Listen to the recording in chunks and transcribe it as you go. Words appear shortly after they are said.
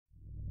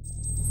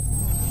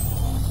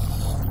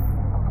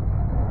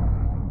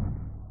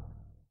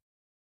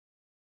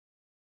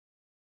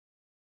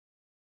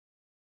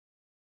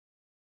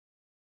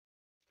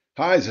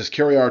Hi, this is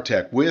Kerry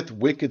Artek with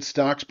Wicked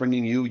Stocks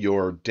bringing you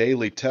your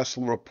daily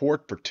Tesla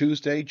report for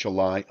Tuesday,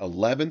 July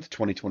 11th,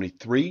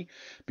 2023.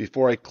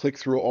 Before I click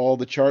through all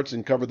the charts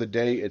and cover the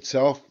day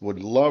itself,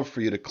 would love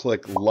for you to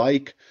click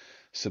like,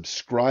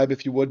 subscribe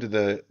if you would to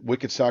the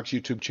Wicked Stocks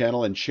YouTube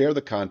channel and share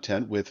the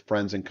content with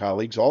friends and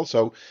colleagues.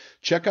 Also,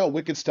 check out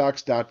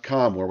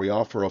wickedstocks.com where we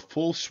offer a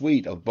full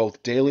suite of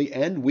both daily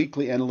and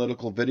weekly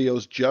analytical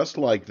videos just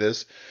like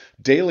this.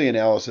 Daily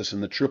analysis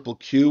in the Triple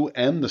Q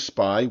and the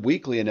SPY,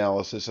 weekly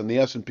analysis in the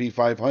S&P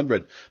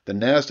 500, the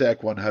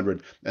NASDAQ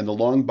 100, and the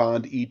long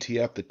bond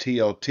ETF, the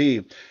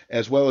TLT,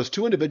 as well as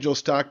two individual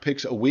stock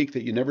picks a week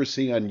that you never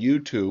see on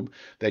YouTube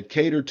that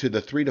cater to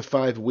the 3 to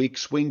 5 week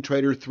swing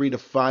trader, 3 to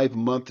 5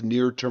 month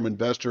near term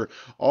investor,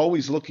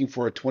 always looking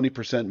for a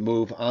 20%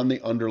 move on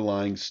the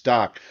underlying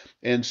stock.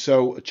 And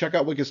so check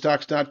out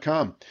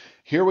wickedstocks.com.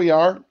 Here we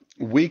are,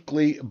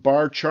 weekly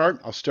bar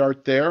chart. I'll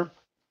start there.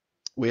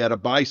 We had a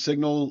buy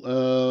signal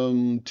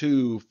 7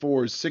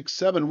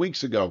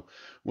 weeks ago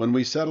when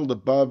we settled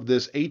above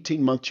this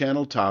 18-month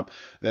channel top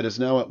that is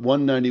now at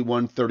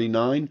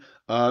 191.39.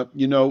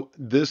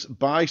 This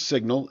buy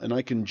signal, and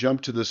I can jump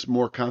to this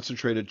more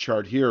concentrated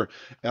chart here,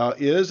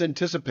 is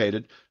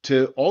anticipated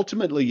to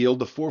ultimately yield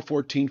the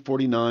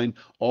 414.49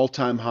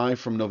 all-time high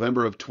from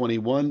November of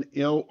 21.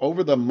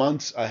 Over the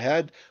months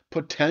ahead,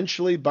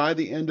 potentially by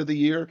the end of the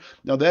year.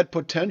 Now that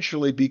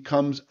potentially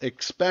becomes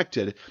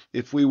expected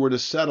if we were to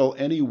settle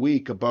any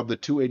week above the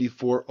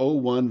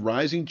 284.01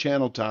 rising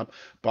channel top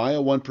by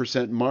a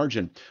 1%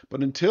 margin.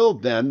 But until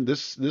then,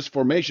 this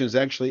formation has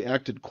actually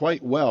acted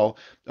quite well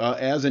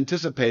as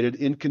anticipated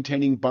in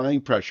containing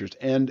buying pressures.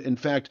 And in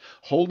fact,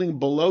 holding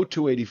below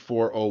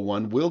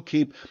 284.01 will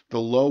keep the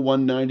low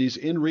 190s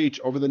in reach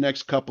over the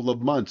next couple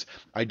of months.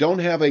 I don't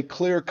have a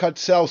clear-cut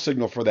sell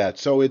signal for that,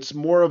 so it's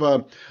more of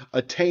a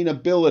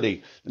attainability,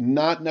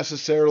 not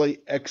necessarily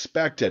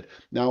expected.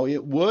 Now,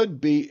 it would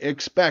be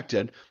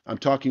expected, I'm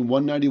talking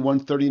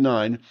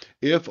 191.39,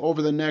 if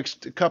over the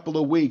next couple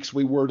of weeks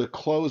we were to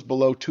close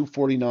below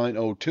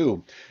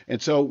 249.02. And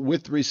so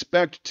with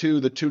respect to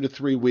the 2 to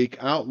 3 week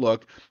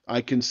outlook,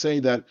 I can say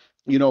that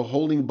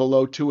holding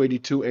below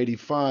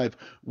 282.85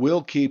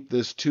 will keep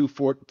this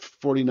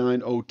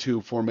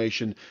 249.02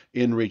 formation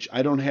in reach.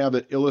 I don't have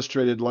it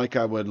illustrated like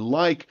I would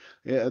like.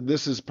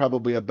 This is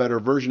probably a better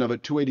version of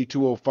it.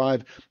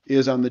 282.05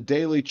 is on the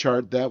daily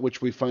chart, that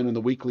which we find on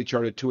the weekly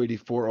chart at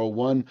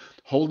 284.01.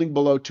 Holding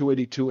below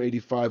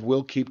 282.85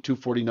 will keep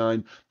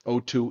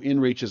 249.02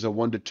 in reach as a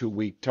 1 to 2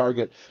 week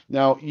target.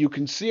 Now, you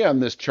can see on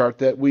this chart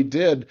that we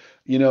did,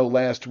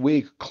 last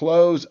week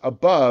close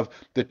above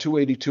the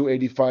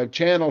 282.85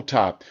 channel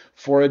top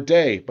for a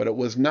day, but it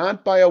was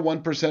not by a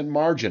 1%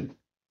 margin.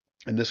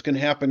 And this can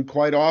happen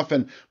quite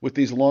often with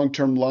these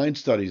long-term line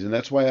studies. And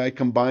that's why I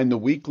combine the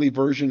weekly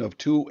version of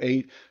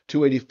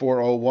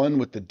 284.01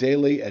 with the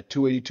daily at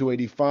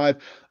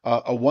 282.85.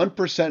 A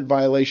 1%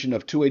 violation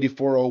of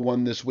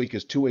 284.01 this week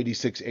is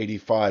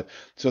 286.85.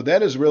 So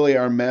that is really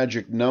our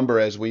magic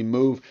number as we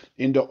move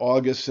into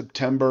August,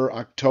 September,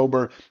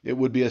 October. It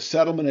would be a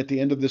settlement at the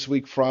end of this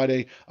week,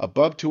 Friday,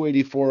 above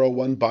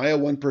 284.01 by a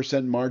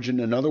 1% margin.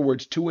 In other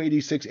words,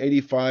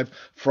 286.85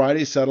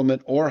 Friday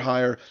settlement or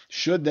higher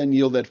should then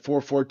yield that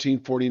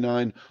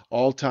 414.49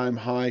 all-time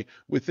high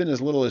within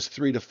as little as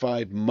 3 to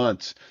 5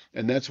 months.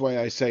 And that's why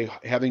I say,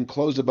 having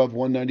closed above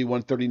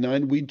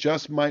 191.39, we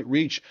just might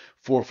reach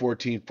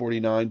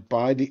 414.49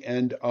 by the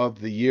end of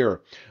the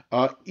year.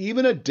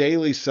 Even a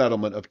daily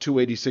settlement of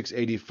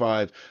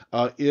 286.85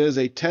 is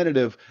a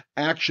tentative,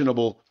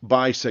 actionable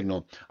buy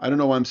signal. I don't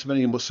know why I'm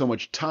spending so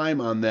much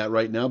time on that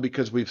right now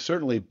because we've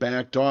certainly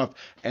backed off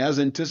as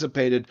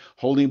anticipated,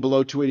 holding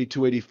below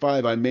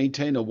 282.85. I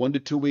maintain a 1 to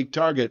 2 week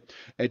target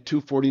at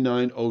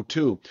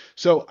 249.02.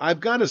 So I've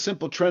got a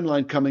simple trend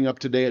line coming up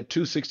today at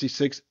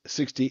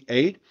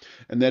 266.68,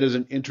 and that is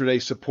an intraday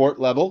support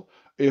level.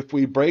 If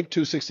we break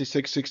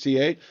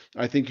 266.68,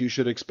 I think you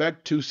should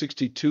expect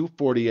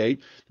 262.48,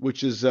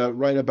 which is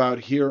right about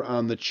here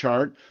on the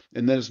chart.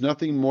 And that is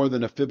nothing more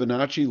than a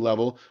Fibonacci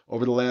level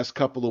over the last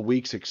couple of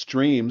weeks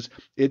extremes.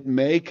 It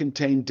may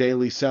contain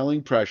daily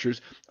selling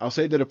pressures. I'll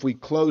say that if we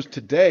close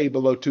today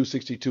below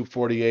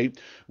 262.48,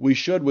 we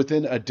should,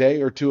 within a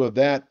day or two of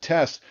that,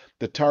 test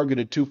the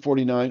targeted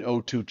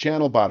 249.02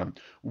 channel bottom,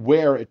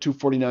 where at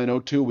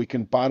 249.02 we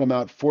can bottom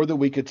out for the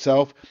week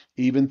itself,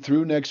 even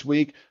through next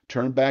week,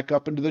 turn back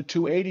up into the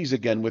 280s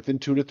again within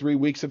 2 to 3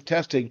 weeks of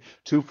testing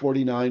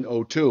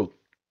 249.02.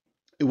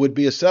 It would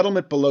be a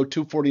settlement below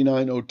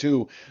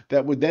 249.02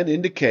 that would then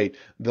indicate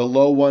the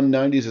low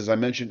 190s, as I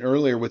mentioned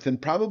earlier, within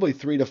probably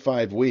 3 to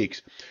 5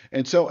 weeks.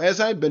 And so, as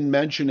I've been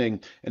mentioning,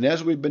 and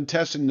as we've been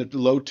testing the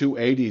low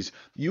 280s,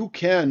 you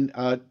can,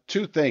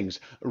 two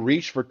things,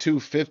 reach for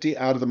 250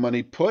 out of the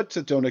money puts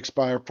that don't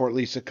expire for at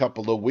least a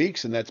couple of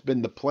weeks, and that's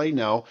been the play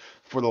now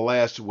for the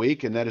last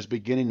week, and that is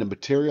beginning to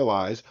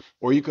materialize.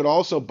 Or you could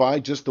also buy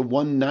just the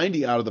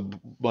 190 out of the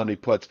money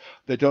puts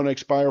that don't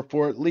expire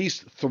for at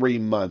least 3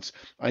 months.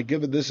 I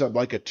give this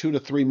like a 2 to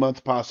 3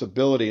 month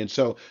possibility. And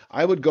so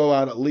I would go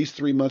out at least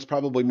 3 months,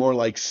 probably more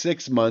like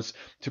 6 months,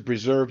 to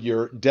preserve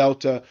your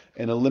delta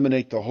and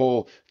eliminate the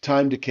whole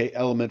time decay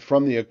element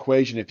from the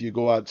equation if you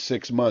go out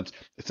 6 months.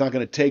 It's not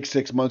going to take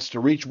 6 months to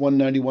reach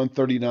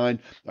 191.39.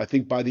 I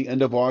think by the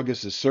end of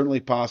August is certainly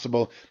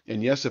possible.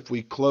 And yes, if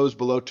we close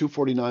below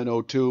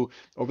 249.02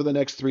 over the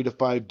next 3 to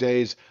 5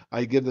 days,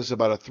 I give this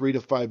about a 3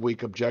 to 5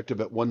 week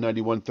objective at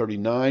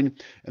 191.39.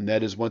 And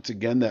that is once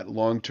again that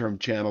long-term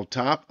channel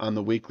top on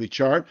the weekly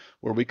chart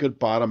where we could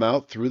bottom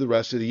out through the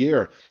rest of the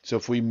year. So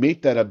if we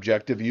meet that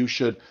objective, you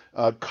should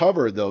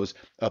cover those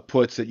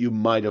puts that you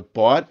might have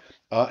bought.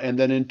 And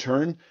then in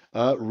turn,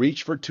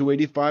 reach for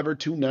 285 or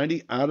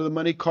 290 out of the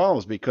money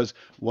calls, because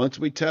once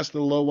we test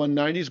the low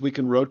 190s, we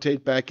can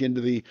rotate back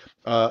into the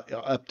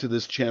up to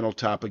this channel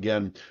top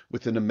again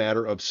within a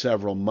matter of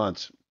several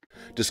months.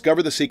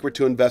 Discover the secret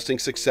to investing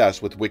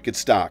success with Wicked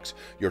Stocks,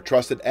 your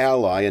trusted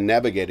ally in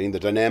navigating the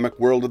dynamic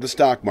world of the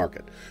stock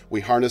market.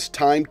 We harness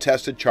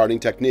time-tested charting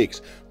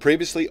techniques,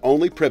 previously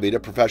only privy to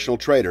professional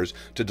traders,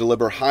 to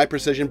deliver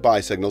high-precision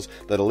buy signals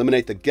that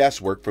eliminate the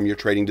guesswork from your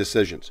trading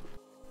decisions.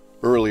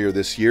 Earlier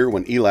this year,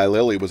 when Eli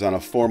Lilly was on a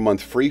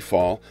 4-month free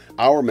fall,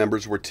 our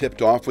members were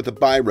tipped off with a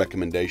buy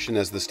recommendation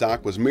as the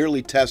stock was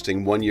merely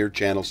testing 1-year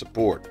channel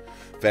support.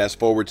 Fast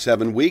forward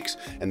 7 weeks,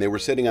 and they were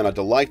sitting on a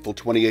delightful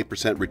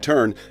 28%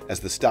 return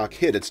as the stock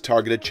hit its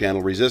targeted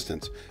channel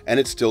resistance, and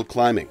it's still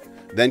climbing.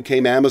 Then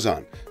came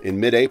Amazon. In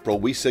mid-April,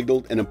 we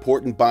signaled an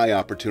important buy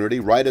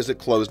opportunity right as it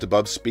closed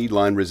above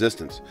speedline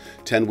resistance.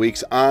 10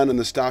 weeks on, and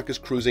the stock is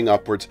cruising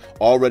upwards,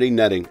 already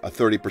netting a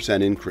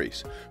 30%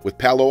 increase. With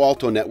Palo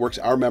Alto Networks,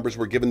 our members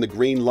were given the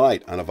green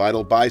light on a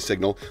vital buy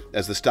signal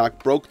as the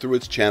stock broke through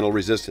its channel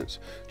resistance.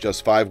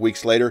 Just 5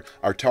 weeks later,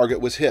 our target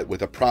was hit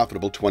with a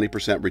profitable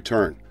 20%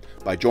 return.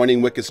 By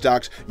joining Wicked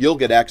Stocks, you'll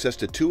get access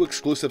to 2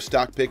 exclusive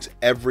stock picks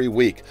every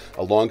week,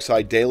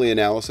 alongside daily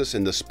analysis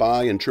in the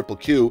SPY and Triple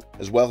Q,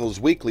 as well as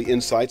weekly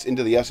insights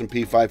into the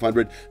S&P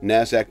 500,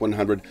 NASDAQ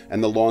 100,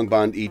 and the long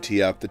bond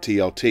ETF, the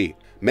TLT.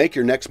 Make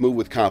your next move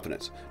with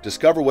confidence.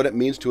 Discover what it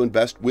means to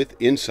invest with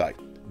insight.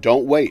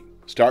 Don't wait.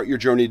 Start your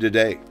journey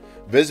today.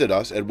 Visit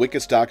us at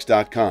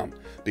wickedstocks.com,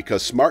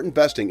 because smart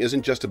investing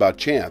isn't just about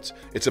chance,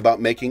 it's about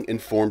making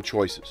informed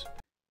choices.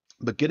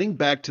 But getting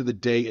back to the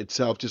day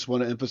itself, just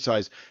want to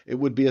emphasize, it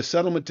would be a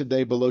settlement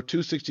today below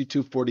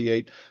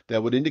 262.48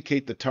 that would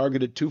indicate the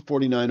targeted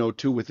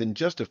 249.02 within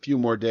just a few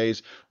more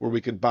days, where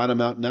we could bottom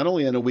out not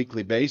only on a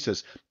weekly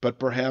basis, but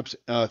perhaps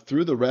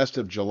through the rest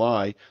of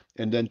July,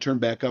 and then turn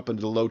back up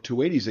into the low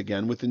 280s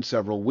again within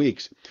several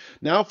weeks.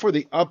 Now for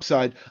the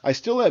upside, I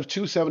still have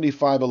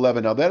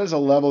 275.11. Now that is a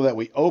level that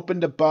we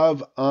opened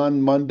above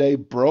on Monday,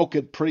 broke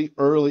it pretty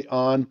early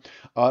on.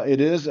 It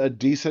is a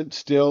decent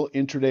still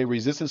intraday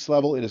resistance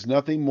level. It is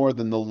nothing more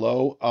than the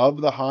low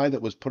of the high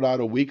that was put out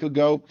a week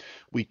ago.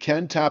 We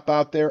can tap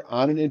out there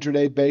on an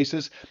intraday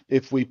basis.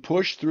 If we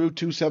push through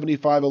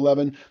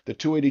 275.11, the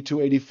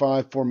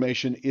 282.85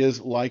 formation is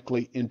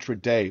likely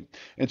intraday.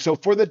 And so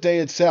for the day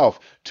itself,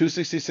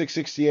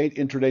 266.68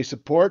 intraday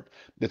support.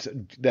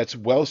 That's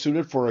well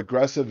suited for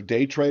aggressive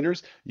day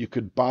traders. You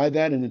could buy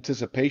that in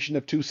anticipation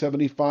of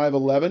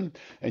 275.11,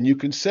 and you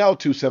can sell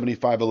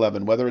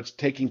 275.11, whether it's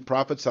taking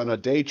profits on a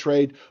day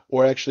trade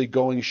or actually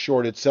going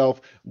short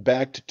itself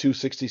back to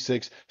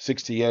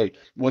 266.68.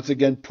 Once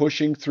again,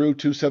 pushing through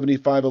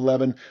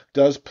 275.11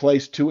 does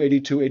place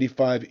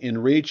 282.85 in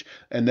reach,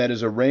 and that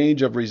is a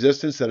range of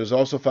resistance that is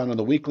also found on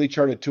the weekly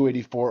chart at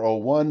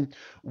 284.01,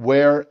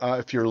 where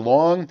if you're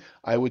long,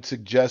 I would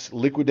suggest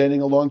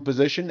liquidating a long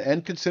position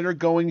and consider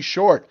going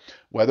short,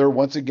 whether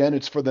once again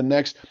it's for the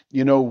next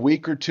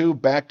week or two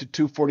back to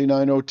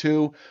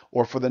 249.02,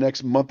 or for the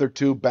next month or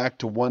two back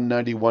to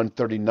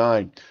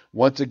 191.39.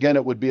 Once again,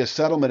 it would be a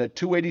settlement at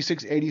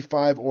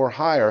 286.85 or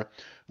higher,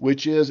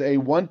 which is a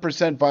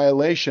 1%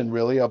 violation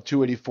really of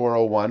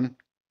 284.01.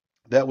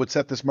 That would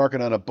set this market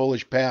on a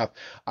bullish path.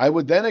 I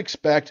would then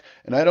expect,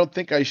 and I don't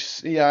think I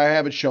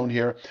have it shown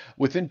here,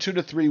 within 2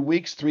 to 3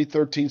 weeks,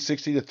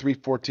 313.60 to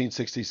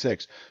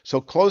 314.66.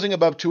 So closing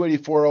above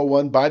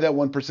 284.01 by that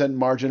 1%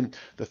 margin,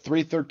 the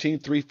 313,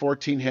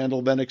 314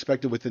 handle then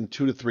expected within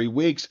 2 to 3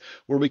 weeks,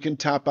 where we can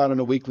top out on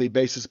a weekly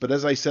basis. But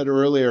as I said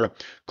earlier,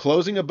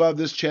 closing above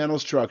this channel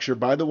structure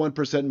by the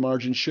 1%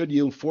 margin should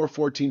yield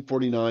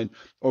 414.49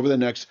 over the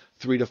next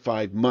 3 to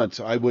 5 months.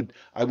 I would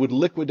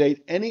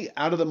liquidate any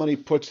out of the money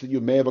puts that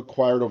you may have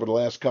acquired over the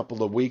last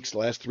couple of weeks,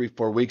 last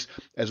 3-4 weeks,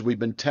 as we've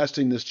been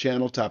testing this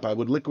channel top. I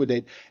would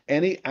liquidate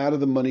any out of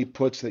the money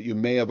puts that you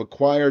may have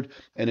acquired,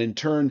 and in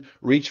turn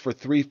reach for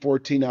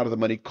 314 out of the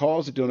money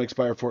calls that don't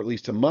expire for at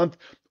least a month,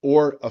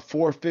 or a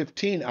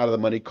 415 out of the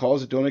money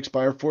calls that don't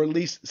expire for at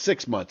least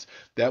 6 months.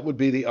 That would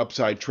be the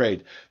upside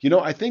trade.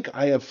 I think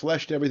I have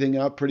fleshed everything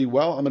out pretty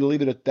well. I'm going to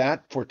leave it at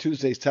that for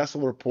Tuesday's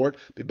Tesla report.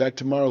 Be back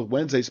tomorrow,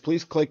 Wednesdays.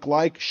 Please click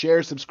like,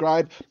 share,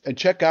 subscribe, and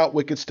check out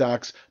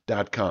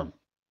wickedstocks.com.